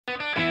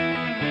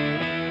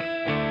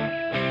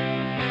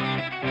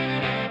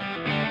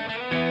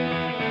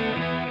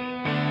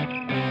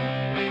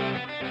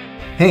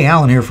Hey,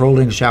 Alan here for Old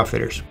English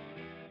Outfitters.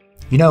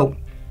 You know,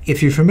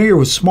 if you're familiar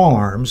with small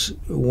arms,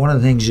 one of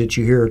the things that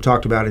you hear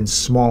talked about in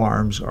small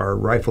arms are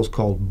rifles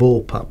called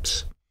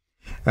bullpups.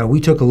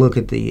 We took a look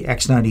at the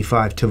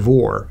X95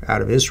 Tavor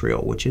out of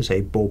Israel, which is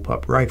a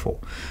bullpup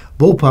rifle.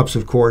 Bullpups,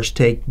 of course,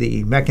 take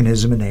the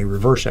mechanism and they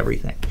reverse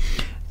everything.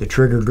 The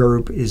trigger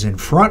group is in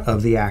front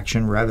of the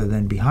action rather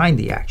than behind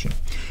the action.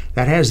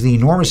 That has the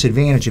enormous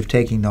advantage of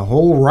taking the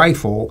whole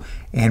rifle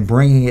and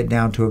bringing it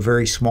down to a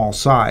very small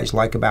size,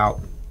 like about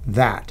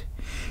that.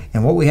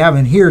 And what we have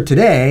in here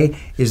today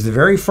is the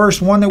very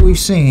first one that we've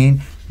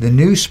seen, the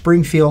new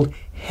Springfield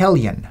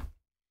Hellion.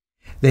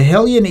 The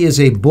Hellion is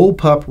a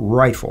bullpup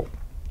rifle.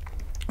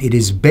 It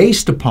is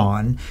based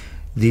upon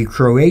the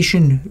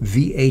Croatian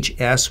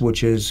VHS,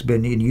 which has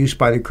been in use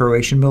by the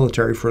Croatian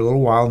military for a little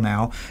while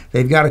now.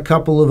 They've got a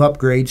couple of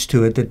upgrades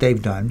to it that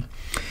they've done.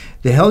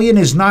 The Hellion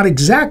is not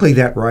exactly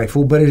that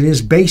rifle, but it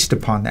is based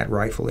upon that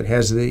rifle. It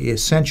has the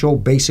essential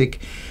basic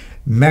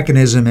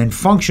mechanism and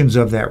functions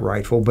of that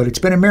rifle, but it's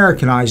been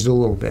Americanized a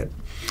little bit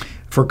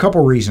for a couple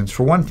reasons.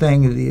 For one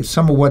thing,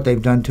 some of what they've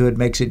done to it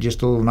makes it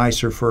just a little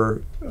nicer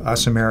for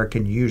us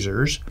American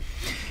users.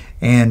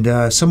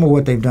 And some of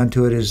what they've done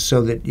to it is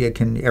so that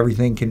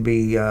everything can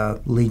be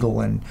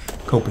legal and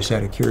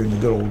copacetic here in the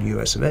good old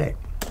US of A.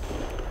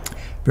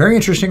 Very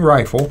interesting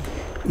rifle.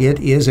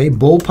 It is a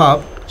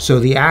bullpup, so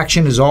the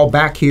action is all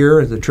back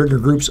here, the trigger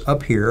group's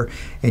up here,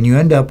 and you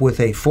end up with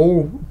a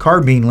full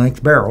carbine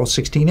length barrel,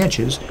 16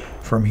 inches,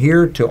 from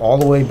here to all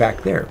the way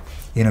back there,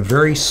 in a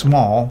very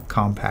small,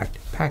 compact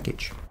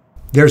package.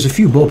 There's a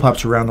few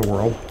bullpups around the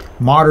world.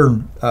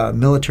 Modern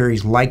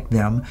militaries like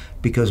them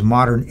because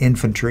modern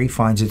infantry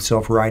finds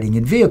itself riding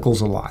in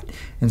vehicles a lot.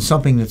 And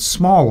something that's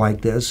small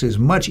like this is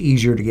much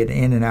easier to get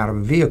in and out of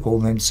a vehicle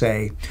than,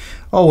 say,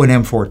 an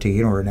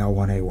M14 or an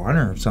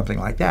L1A1 or something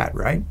like that,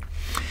 right?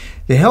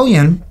 The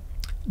Hellion,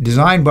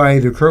 designed by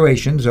the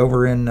Croatians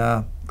over in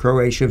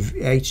Croatia,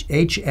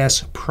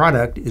 HS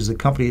Product is the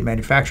company that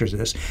manufactures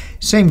this.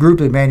 Same group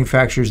that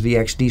manufactures the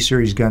XD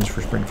series guns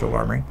for Springfield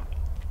Armory.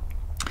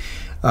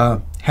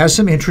 Has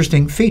some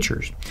interesting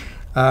features.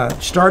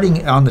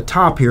 Starting on the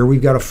top here,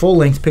 we've got a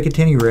full-length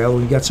Picatinny rail.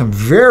 We've got some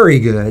very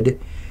good,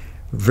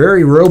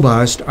 very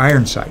robust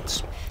iron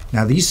sights.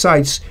 Now these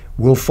sights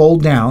will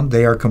fold down.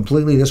 They are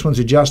completely, this one's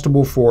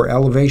adjustable for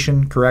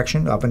elevation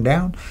correction, up and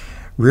down.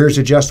 Rear is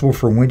adjustable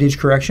for windage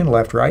correction,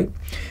 left, right.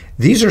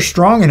 These are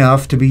strong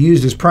enough to be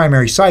used as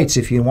primary sights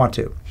if you want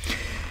to.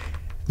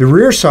 The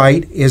rear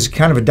sight is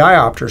kind of a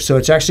diopter, so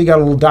it's actually got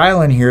a little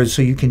dial in here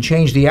so you can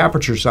change the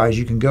aperture size.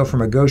 You can go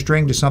from a ghost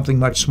ring to something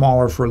much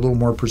smaller for a little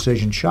more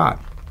precision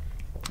shot.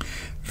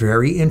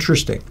 Very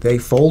interesting. They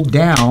fold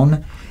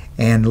down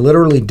and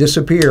literally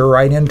disappear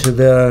right into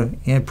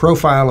the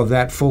profile of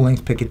that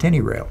full-length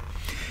Picatinny rail.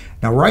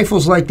 Now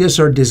rifles like this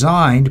are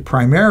designed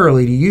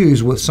primarily to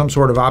use with some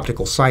sort of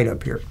optical sight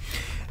up here,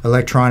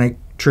 electronic,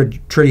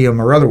 tritium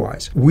or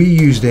otherwise. We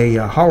used a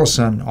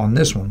Holosun on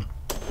this one.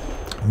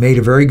 Made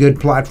a very good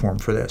platform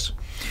for this.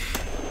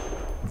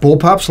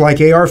 Bullpups like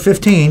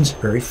AR-15s,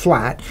 very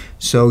flat,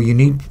 so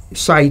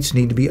sights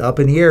need to be up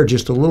in the air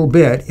just a little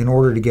bit in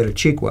order to get a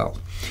cheek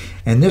weld.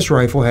 And this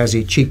rifle has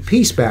a cheek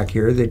piece back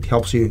here that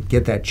helps you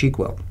get that cheek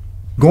weld.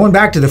 Going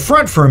back to the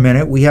front for a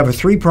minute, we have a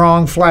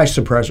 3-prong flash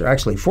suppressor,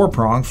 actually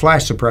 4-prong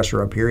flash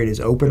suppressor up here. It is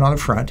open on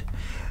the front.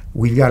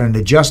 We've got an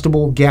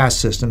adjustable gas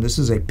system. This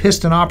is a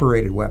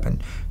piston-operated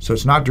weapon, so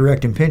it's not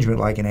direct impingement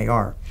like an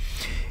AR.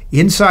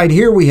 Inside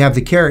here we have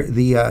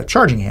the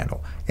charging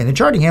handle, and the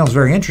charging handle is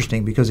very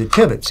interesting because it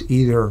pivots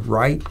either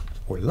right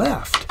or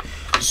left.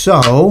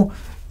 So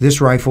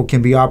this rifle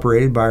can be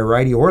operated by a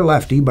righty or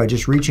lefty by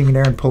just reaching in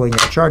there and pulling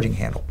that charging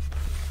handle.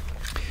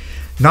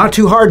 Not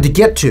too hard to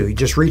get to. You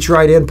just reach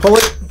right in, pull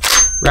it,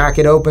 rack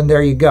it open,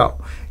 there you go.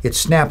 It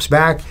snaps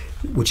back,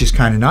 which is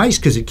kind of nice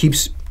because it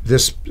keeps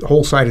this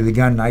whole side of the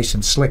gun nice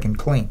and slick and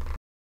clean.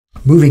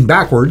 Moving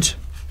backwards,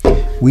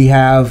 we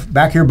have,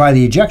 back here by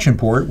the ejection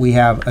port, we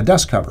have a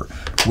dust cover,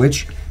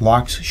 which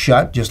locks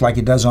shut just like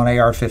it does on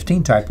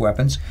AR-15 type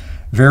weapons.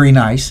 Very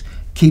nice.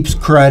 Keeps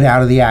crud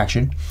out of the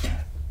action.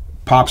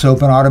 Pops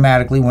open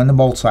automatically when the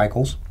bolt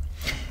cycles.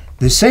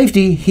 The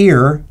safety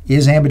here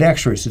is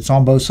ambidextrous. It's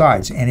on both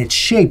sides, and it's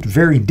shaped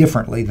very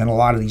differently than a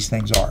lot of these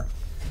things are.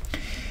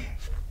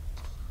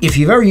 If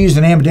you've ever used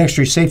an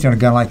ambidextrous safety on a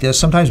gun like this,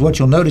 sometimes what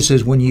you'll notice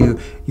is when you're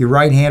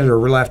right-handed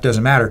or left,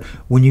 doesn't matter,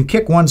 when you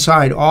kick one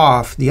side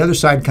off, the other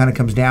side kind of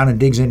comes down and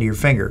digs into your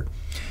finger.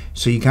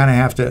 So you kind of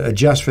have to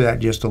adjust for that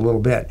just a little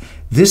bit.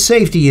 This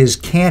safety is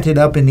canted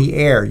up in the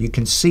air. You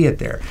can see it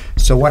there.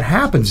 So what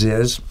happens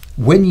is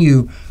when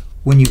you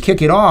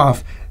kick it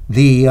off,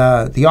 the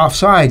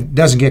offside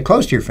doesn't get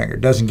close to your finger,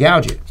 doesn't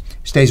gouge it,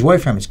 stays away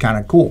from it. It's kind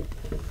of cool.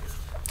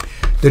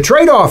 The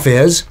trade-off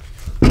is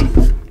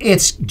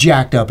it's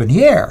jacked up in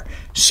the air.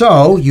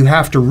 So you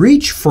have to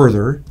reach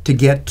further to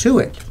get to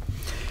it.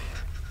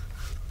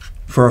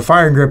 For a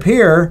firing grip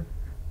here,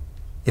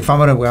 if I'm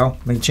gonna, well,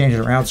 let me change it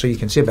around so you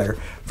can see it better.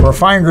 For a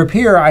firing grip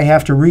here, I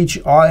have to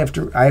reach all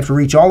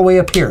the way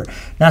up here.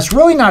 Now it's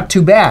really not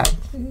too bad.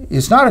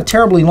 it's not a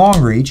terribly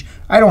long reach.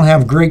 I don't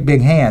have great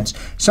big hands.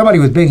 Somebody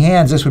with big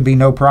hands, this would be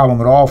no problem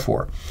at all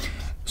for.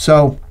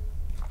 So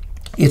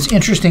it's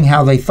interesting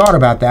how they thought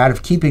about that,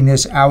 of keeping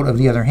this out of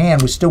the other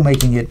hand with still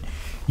making it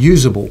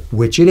usable,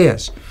 which it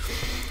is.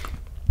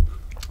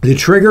 The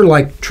trigger,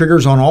 like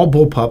triggers on all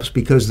bullpups,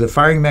 because the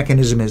firing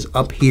mechanism is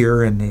up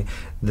here and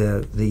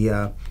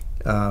the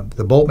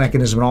bolt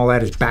mechanism and all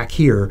that is back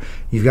here,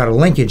 you've got a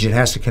linkage. It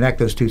has to connect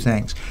those two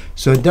things.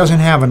 So it doesn't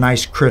have a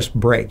nice crisp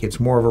break. It's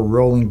more of a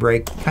rolling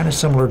break, kind of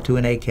similar to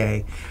an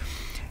AK.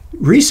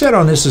 Reset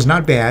on this is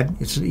not bad.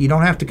 You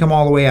don't have to come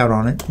all the way out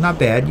on it. Not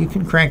bad. You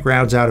can crank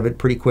rounds out of it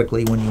pretty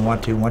quickly when you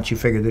want to, once you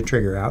figure the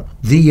trigger out.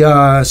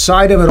 The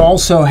side of it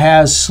also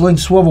has sling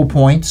swivel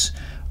points.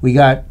 We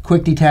got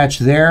quick detach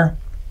there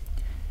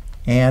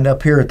and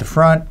up here at the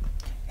front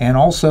and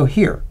also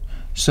here.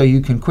 So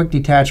you can quick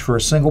detach for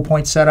a single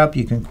point setup.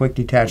 You can quick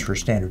detach for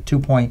standard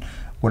 2-point,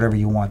 whatever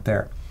you want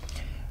there.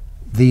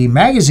 The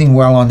magazine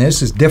well on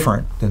this is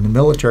different than the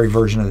military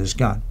version of this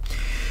gun.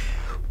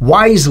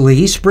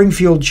 Wisely,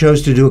 Springfield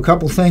chose to do a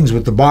couple things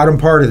with the bottom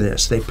part of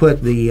this. They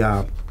put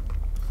the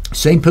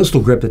same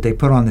pistol grip that they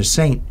put on the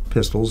Saint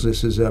pistols.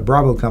 This is a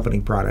Bravo Company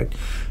product.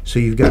 So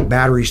you've got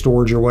battery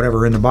storage or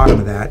whatever in the bottom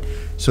of that.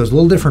 So it's a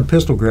little different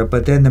pistol grip,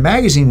 but then the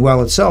magazine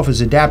well itself is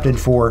adapted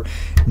for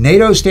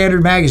NATO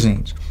standard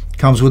magazines.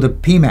 Comes with a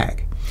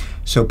PMag.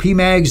 So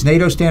PMags,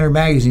 NATO standard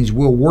magazines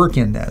will work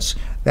in this.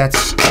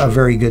 That's a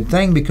very good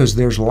thing because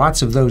there's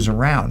lots of those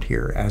around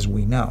here, as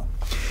we know.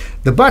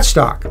 The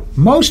buttstock.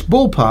 Most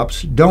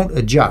bullpups don't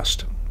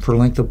adjust for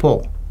length of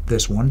pull.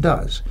 This one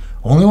does.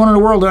 Only one in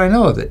the world that I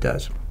know of that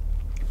does.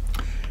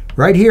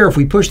 Right here, if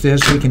we push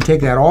this, we can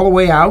take that all the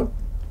way out,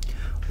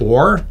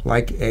 or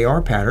like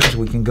AR patterns,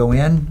 we can go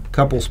in a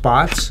couple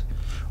spots,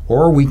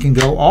 or we can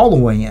go all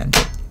the way in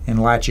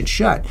and latch it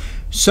shut.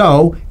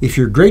 So if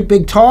you're a great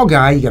big tall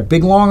guy, you got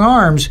big long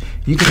arms,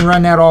 you can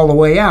run that all the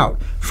way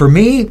out. For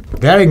me,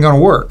 that ain't gonna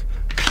work.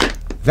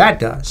 That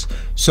does.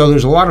 So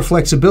there's a lot of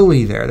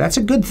flexibility there. That's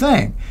a good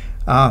thing.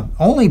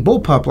 Only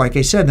bullpup, like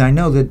I said, I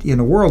know that in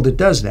the world that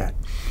does that.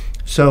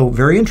 So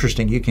very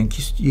interesting. You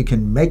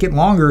can make it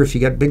longer if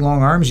you got big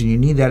long arms and you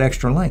need that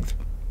extra length.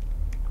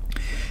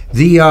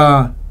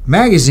 The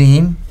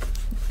magazine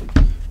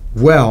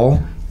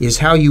well is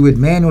how you would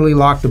manually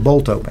lock the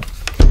bolt open.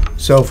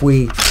 So if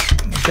we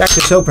jack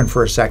this open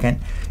for a second,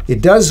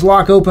 it does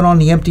lock open on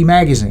the empty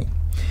magazine.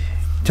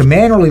 To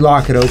manually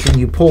lock it open,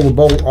 you pull the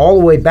bolt all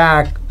the way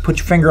back, put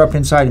your finger up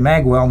inside the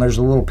mag well, and there's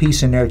a little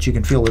piece in there that you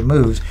can feel it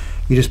moves.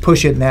 You just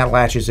push it and that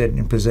latches it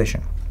in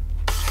position.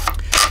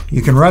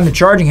 You can run the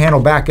charging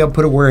handle back up,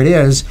 put it where it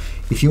is.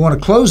 If you want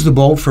to close the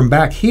bolt from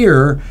back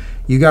here,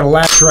 you got a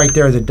latch right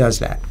there that does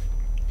that.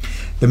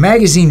 The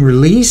magazine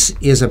release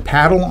is a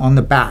paddle on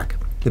the back.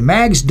 The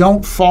mags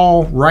don't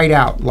fall right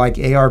out like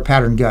AR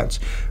pattern guns.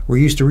 We're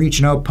used to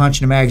reaching out,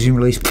 punching the magazine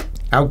release,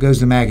 out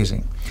goes the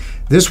magazine.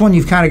 This one,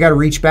 you've kind of got to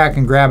reach back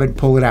and grab it and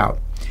pull it out.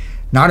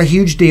 Not a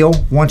huge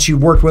deal once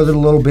you've worked with it a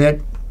little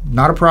bit.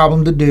 Not a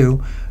problem to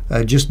do,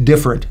 just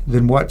different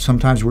than what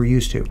sometimes we're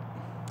used to.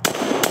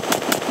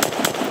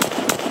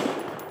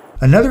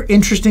 Another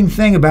interesting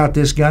thing about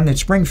this gun that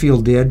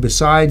Springfield did,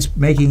 besides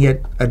making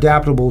it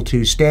adaptable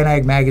to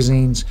STANAG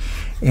magazines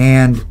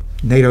and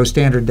NATO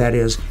standard, that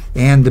is,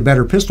 and the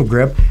better pistol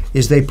grip,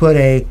 is they put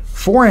a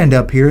forend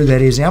up here that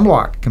is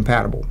M-LOK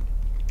compatible.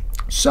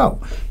 So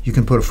you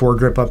can put a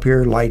foregrip up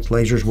here, lights,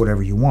 lasers,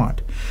 whatever you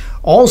want.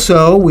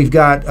 Also, we've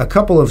got a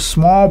couple of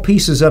small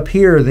pieces up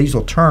here. These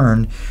will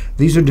turn.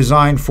 These are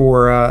designed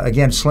for,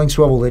 again, sling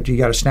swivel that you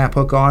got a snap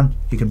hook on.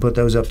 You can put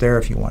those up there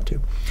if you want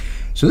to.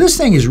 So this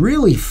thing is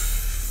really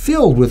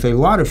filled with a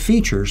lot of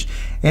features,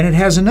 and it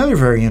has another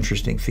very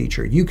interesting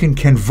feature. You can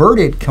convert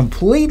it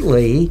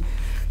completely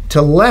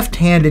to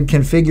left-handed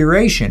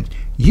configuration.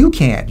 You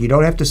can't. You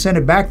don't have to send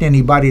it back to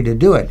anybody to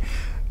do it.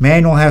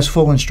 Manual has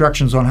full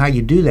instructions on how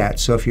you do that.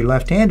 So if you're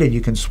left-handed,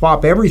 you can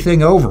swap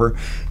everything over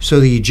so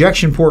the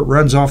ejection port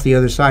runs off the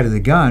other side of the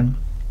gun.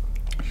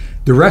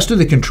 The rest of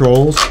the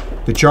controls,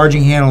 the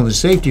charging handle and the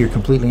safety, are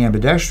completely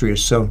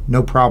ambidextrous, so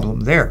no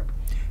problem there.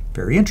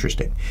 Very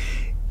interesting.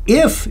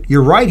 If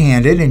you're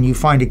right-handed and you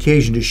find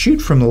occasion to shoot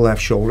from the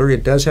left shoulder,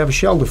 it does have a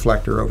shell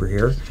deflector over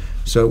here,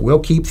 so it will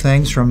keep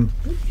things from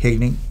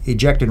hitting,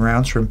 ejected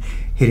rounds from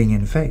hitting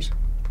in the face.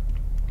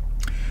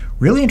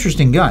 Really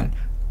interesting gun.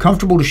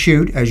 Comfortable to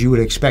shoot, as you would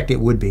expect it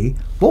would be.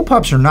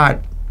 Bullpups are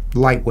not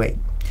lightweight.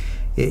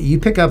 You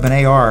pick up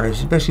an AR,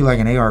 especially like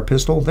an AR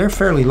pistol, they're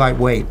fairly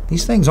lightweight.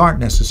 These things aren't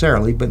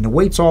necessarily, but the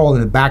weight's all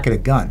in the back of the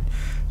gun.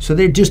 So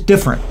they're just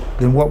different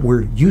than what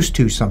we're used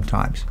to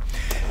sometimes.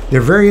 They're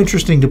very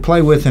interesting to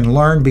play with and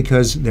learn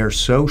because they're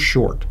so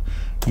short.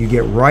 You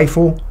get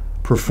rifle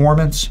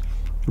performance,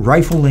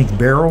 rifle length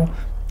barrel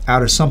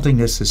out of something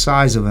that's the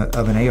size of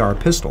an AR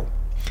pistol.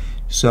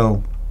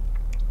 So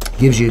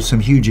gives you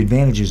some huge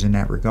advantages in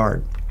that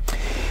regard.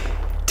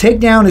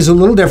 Takedown is a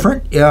little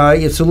different.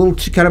 It's a little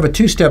kind of a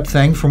two-step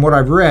thing from what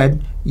I've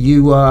read.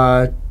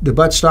 The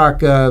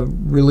buttstock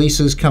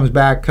releases, comes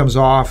back, comes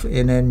off,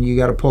 and then you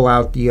got to pull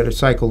out, you got to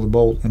cycle the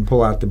bolt and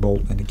pull out the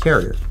bolt and the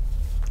carrier.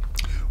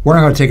 We're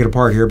not going to take it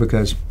apart here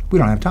because we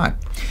don't have time.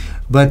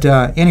 But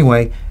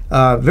anyway,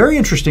 very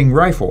interesting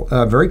rifle.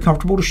 Very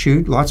comfortable to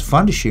shoot. Lots of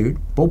fun to shoot.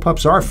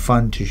 Bullpups are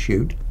fun to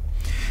shoot.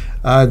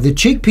 The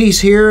cheek piece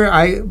here,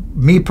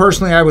 me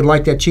personally, I would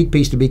like that cheek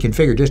piece to be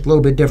configured just a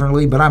little bit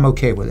differently, but I'm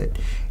okay with it.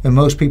 And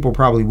most people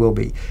probably will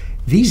be.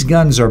 These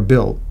guns are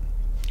built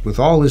with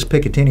all this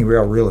Picatinny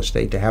rail real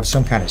estate to have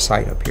some kind of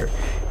sight up here.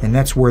 And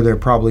that's where they're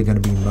probably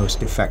going to be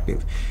most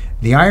effective.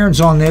 The irons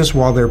on this,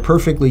 while they're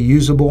perfectly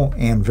usable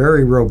and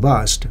very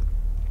robust,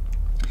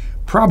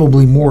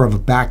 probably more of a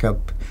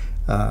backup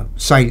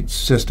sight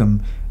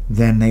system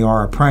than they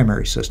are a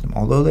primary system.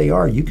 Although they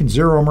are, you can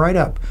zero them right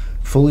up.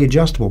 Fully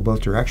adjustable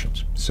both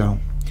directions. So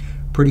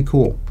pretty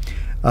cool.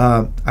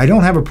 I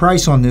don't have a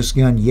price on this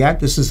gun yet.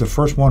 This is the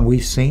first one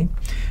we've seen,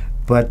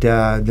 but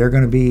they're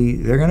going to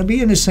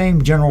be in the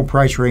same general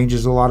price range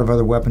as a lot of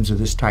other weapons of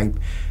this type.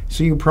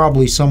 So you're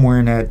probably somewhere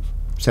in that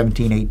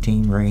 17,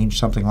 18 range,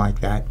 something like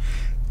that.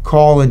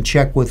 Call and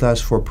check with us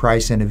for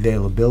price and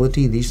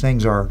availability. These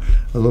things are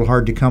a little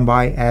hard to come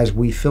by as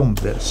we filmed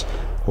this.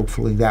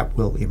 Hopefully that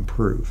will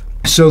improve.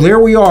 So there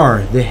we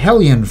are, the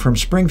Hellion from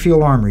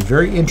Springfield Armory.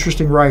 Very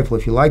interesting rifle.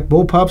 If you like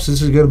bullpups,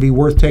 this is going to be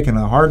worth taking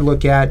a hard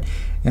look at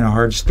and a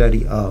hard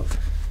study of.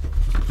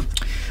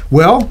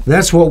 Well,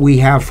 that's what we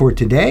have for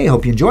today.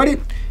 Hope you enjoyed it.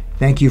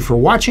 Thank you for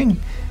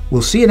watching.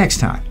 We'll see you next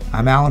time.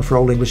 I'm Alan for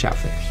Old English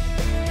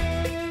Outfitters.